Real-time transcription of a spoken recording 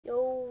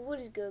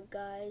is good,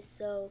 guys?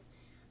 So,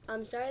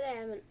 I'm sorry that I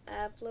haven't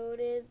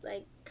uploaded.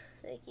 Like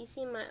you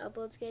see my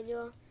upload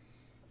schedule.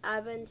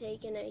 I've been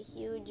taking a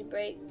huge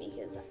break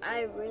because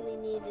I really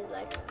needed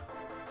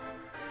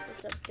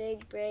just a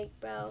big break,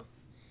 bro.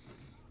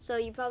 So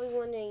you're probably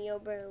wondering, yo,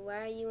 bro,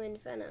 why are you in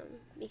Venom?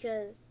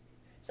 Because,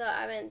 so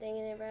I've been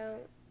thinking it, bro.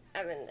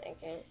 I've been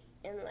thinking,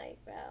 and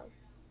bro,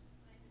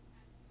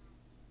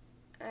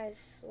 I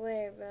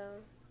swear,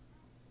 bro.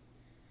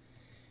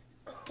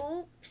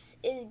 Hoops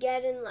is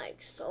getting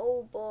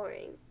so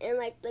boring, and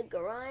the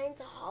grind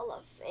to Hall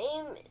of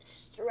Fame is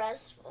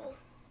stressful,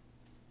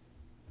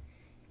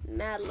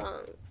 mad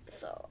long.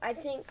 So I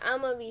think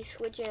I'm gonna be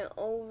switching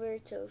over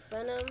to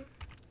Venom.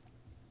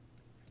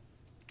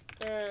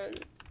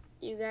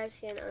 You guys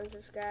can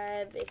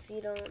unsubscribe if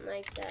you don't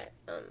like that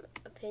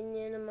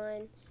opinion of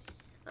mine.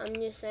 I'm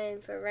just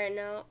saying for right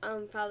now,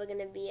 I'm probably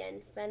gonna be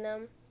in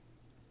Venom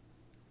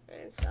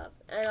and stuff.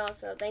 And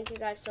also, thank you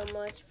guys so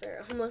much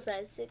for almost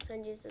at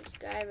 600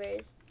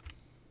 subscribers.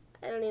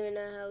 I don't even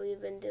know how we've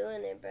been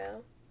doing it,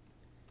 bro.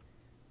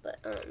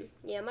 But,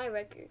 yeah, my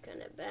record kind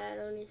of bad,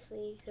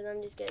 honestly, because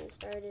I'm just getting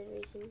started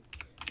recently.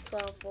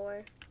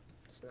 12-4.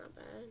 It's not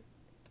bad.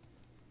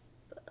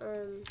 But,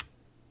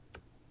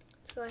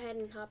 let's go ahead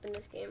and hop in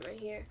this game right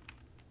here.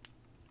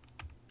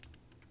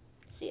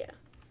 So, yeah.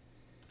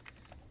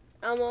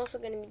 I'm also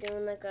going to be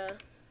doing, a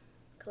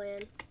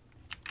clan.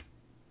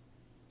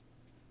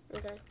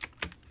 Okay.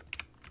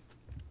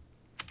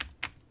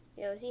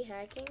 Yo, is he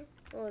hacking?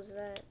 What was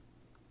that?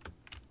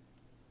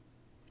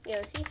 Yo,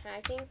 is he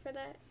hacking for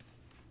that?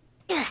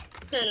 I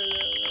don't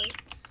know, bro.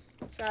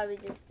 It's probably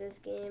just this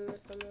game,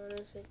 if I'm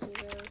honest with you,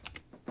 bro.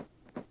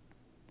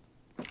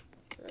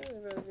 What is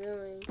bro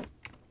doing?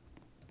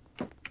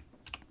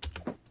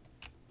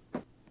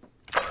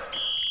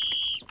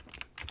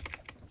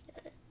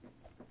 Okay.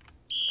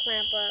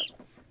 Clamp up.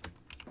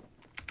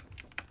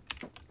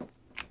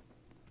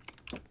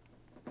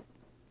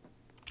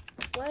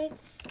 What?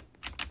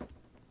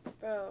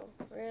 Bro,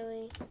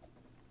 really?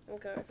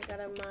 Okay, so I got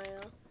a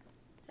mile.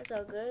 That's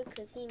all good,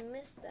 because he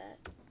missed that.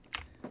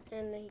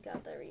 And he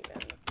got the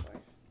rebound, of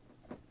course.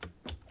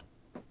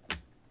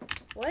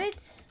 What?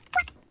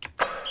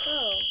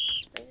 Oh,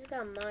 I just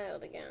got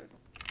miled again.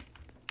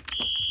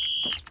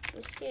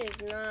 This kid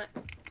is not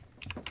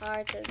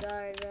hard to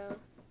guard, bro.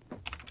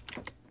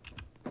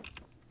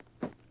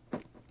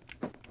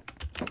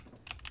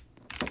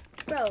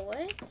 Bro,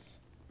 what?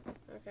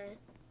 Okay.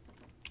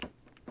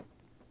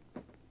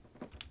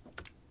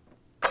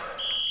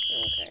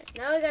 Okay,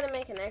 now we gotta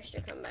make an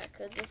extra comeback,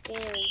 because this game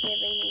is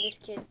giving this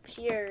kid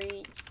pure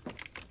reach.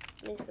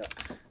 Let me just go.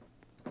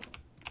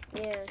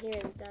 Yeah, he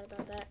really thought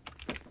about that.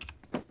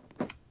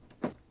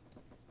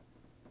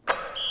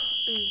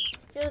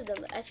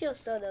 I feel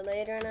so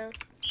delayed right now.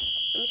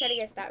 Let me try to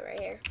get a stop right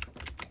here.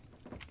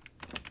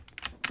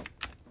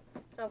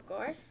 Of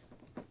course.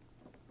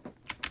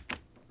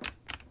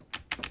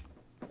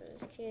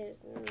 This kid is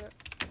not.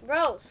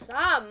 Bro,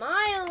 stop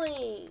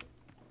miling!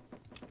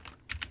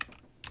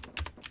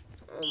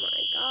 Oh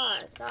my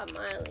god, stop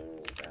miling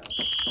me, bro.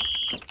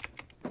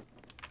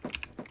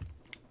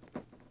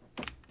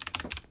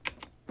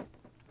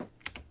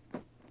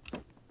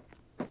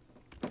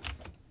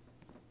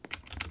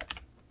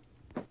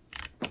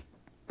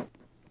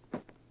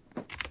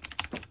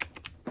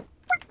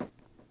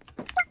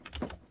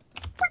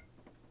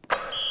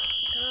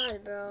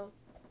 God, bro.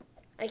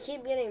 I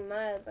keep getting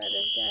miled by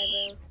this guy,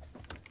 bro.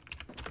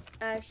 It's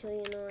actually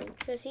annoying.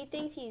 Because he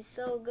thinks he's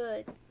so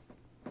good.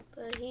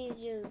 But he's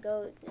just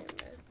ghosting,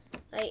 bro.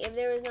 If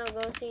there was no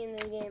ghosting in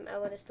this game, I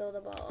would have stole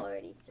the ball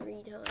already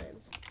 3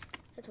 times.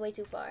 That's way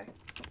too far.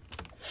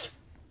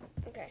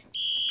 Okay.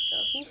 So,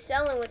 he's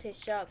selling with his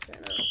shots right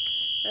now.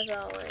 That's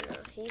all I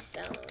know. He's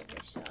selling with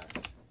his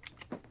shots.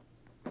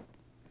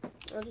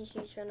 I think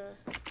he's trying to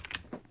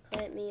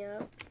clamp me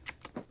up.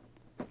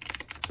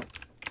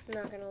 I'm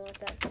not going to let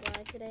that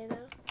slide today,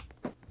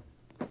 though.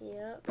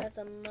 Yep, that's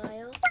a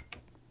mile.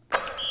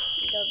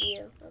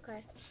 W.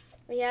 Okay.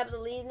 We have the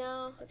lead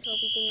now. Let's hope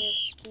we can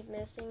just keep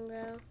missing,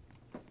 bro.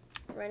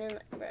 Running,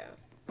 bro.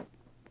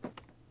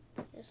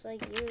 Just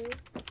like you.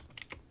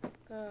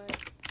 God.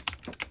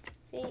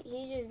 See,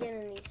 he's just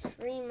getting these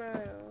free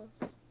miles.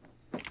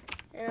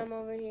 And I'm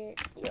over here.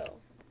 Yo.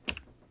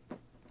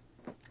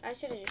 I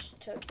should have just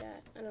took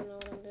that. I don't know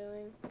what I'm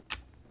doing.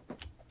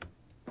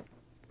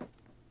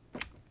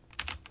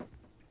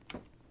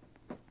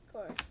 Of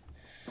course.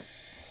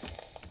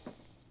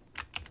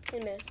 He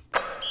missed.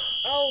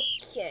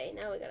 Okay,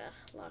 now we gotta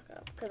lock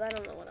up. Because I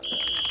don't know what I'm doing.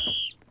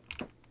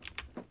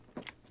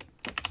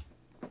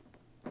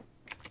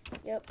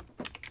 Yep.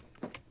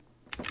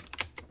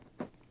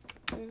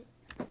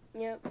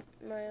 Yep,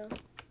 mile.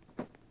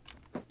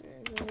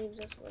 And he leaves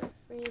us with a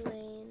free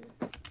lane.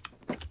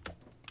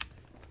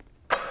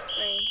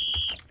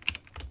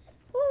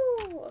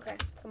 Woo! Okay,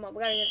 come on,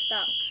 we gotta just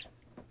stop.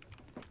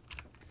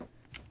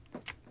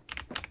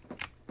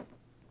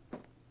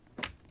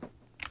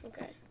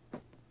 Okay.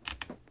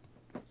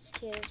 This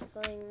kid is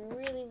playing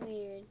really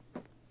weird.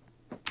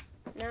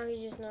 Now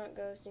he's just not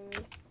ghosting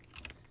me.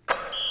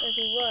 Because Cause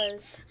he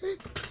was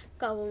a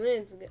couple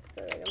minutes ago,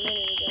 like a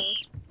minute ago.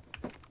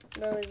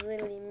 Bro was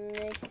literally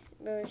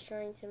bro was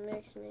trying to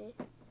mix me.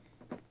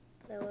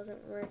 That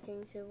wasn't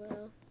working too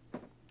well.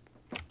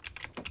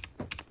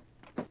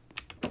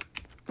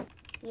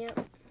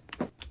 Yep.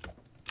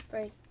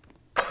 Break.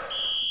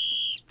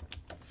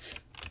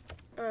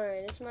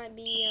 Alright, this might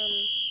be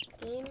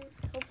game,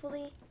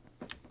 hopefully.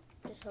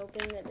 Just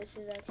hoping that this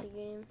is actually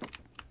game.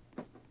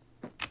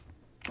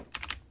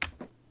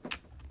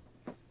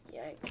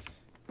 Yikes.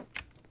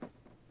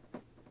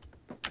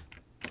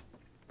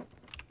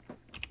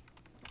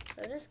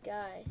 Oh, this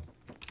guy.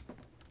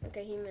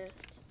 Okay, he missed.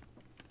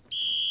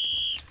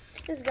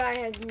 This guy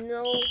has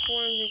no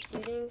forms of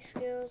shooting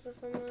skills,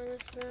 if I'm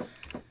honest, bro.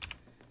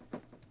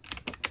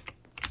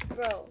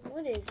 Bro,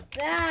 what is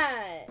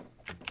that?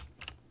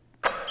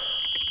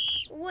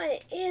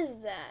 What is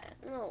that?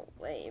 No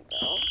way,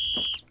 bro.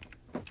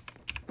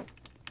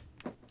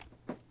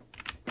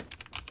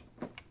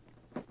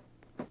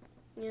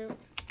 Yep.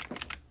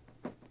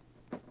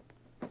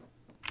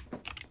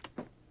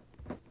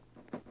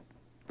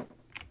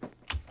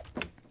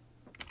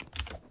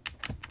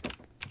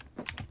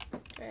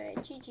 Alright,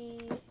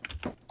 GG.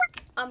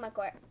 On my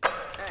court.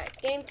 Alright,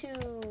 game 2.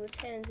 Let's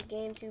head into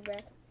game 2, bruh.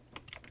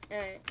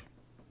 Alright.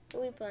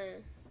 What we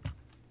playing?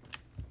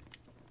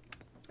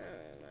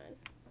 Alright, man.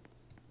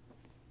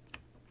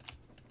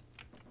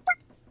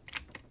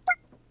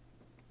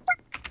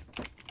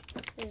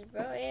 Is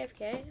bro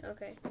AFK?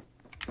 Okay.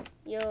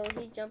 Yo,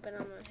 he's jumping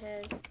on my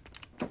head.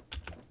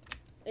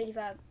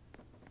 85.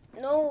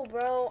 No,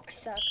 bro. I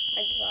suck. I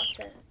just lost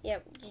it.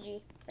 Yep,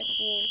 GG. That's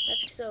game.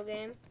 That's so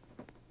game.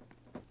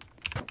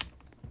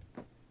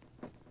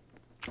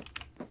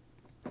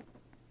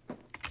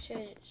 Should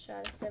have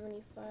shot a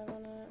 75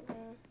 on that,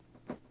 bro.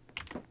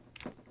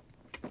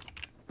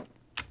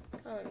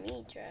 Calling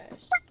me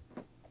trash.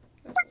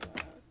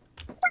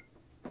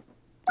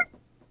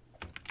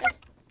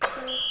 That's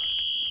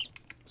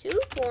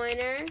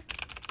two-pointer.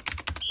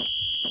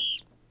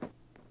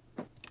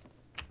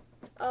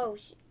 Oh,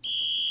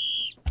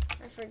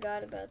 I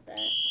forgot about that.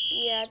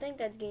 Yeah, I think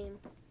that's game.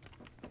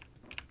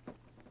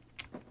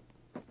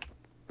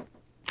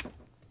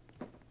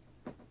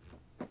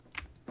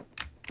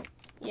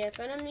 Yeah,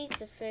 Phenom needs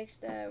to fix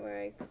that where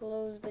I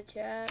close the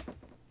chat,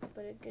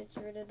 but it gets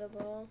rid of the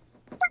ball.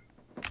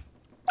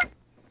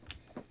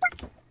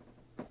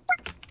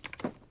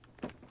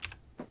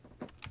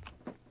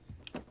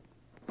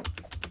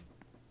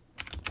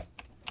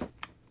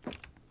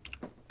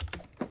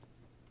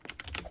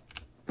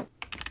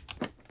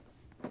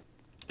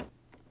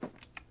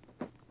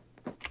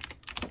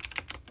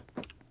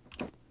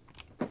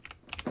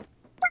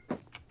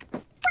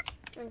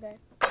 Okay.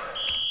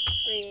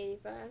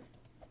 385.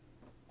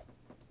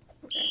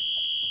 Okay.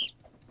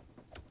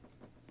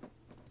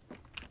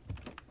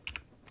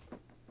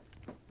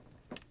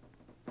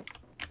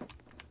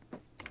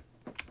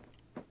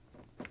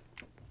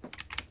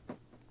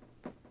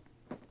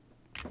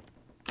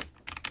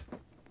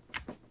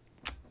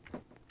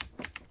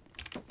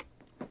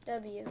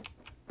 W.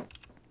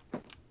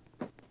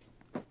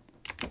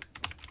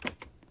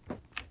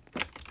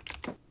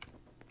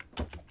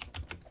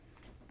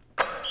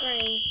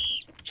 Fine.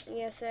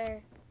 Yes,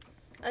 sir.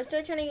 I'm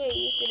still trying to get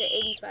used to the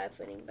 85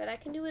 footing, but I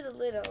can do it a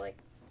little. Like,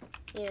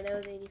 yeah, that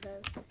was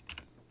 85.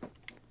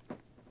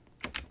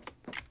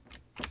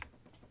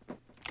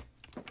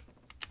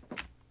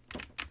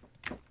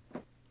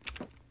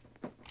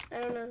 I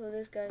don't know who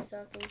this guy's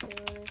talking to,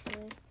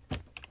 honestly.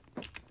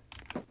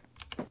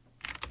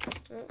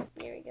 Oh,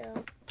 here we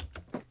go.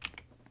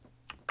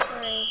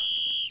 Alright.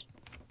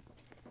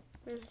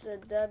 It's a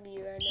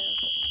W right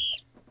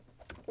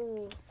now.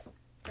 Ooh.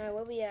 Alright,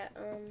 what we at?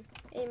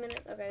 8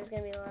 minutes? Okay, it's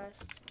gonna be the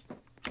last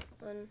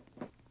one.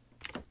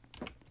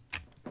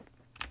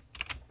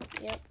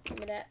 Yep, give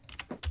me that.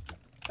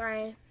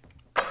 Brian.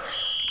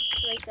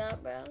 Lights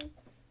out, bro.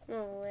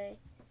 No way.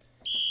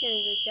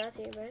 Getting good shots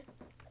here, bro.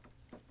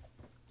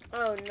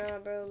 Oh, no,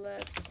 bro,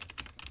 left.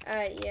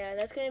 Alright, yeah,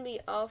 that's gonna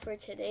be all for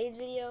today's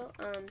video.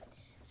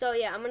 So,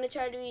 yeah, I'm gonna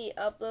try to be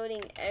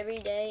uploading every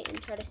day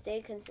and try to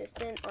stay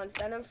consistent on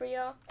Phenom for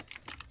y'all.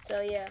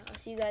 So, yeah, I'll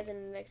see you guys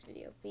in the next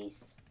video.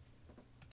 Peace.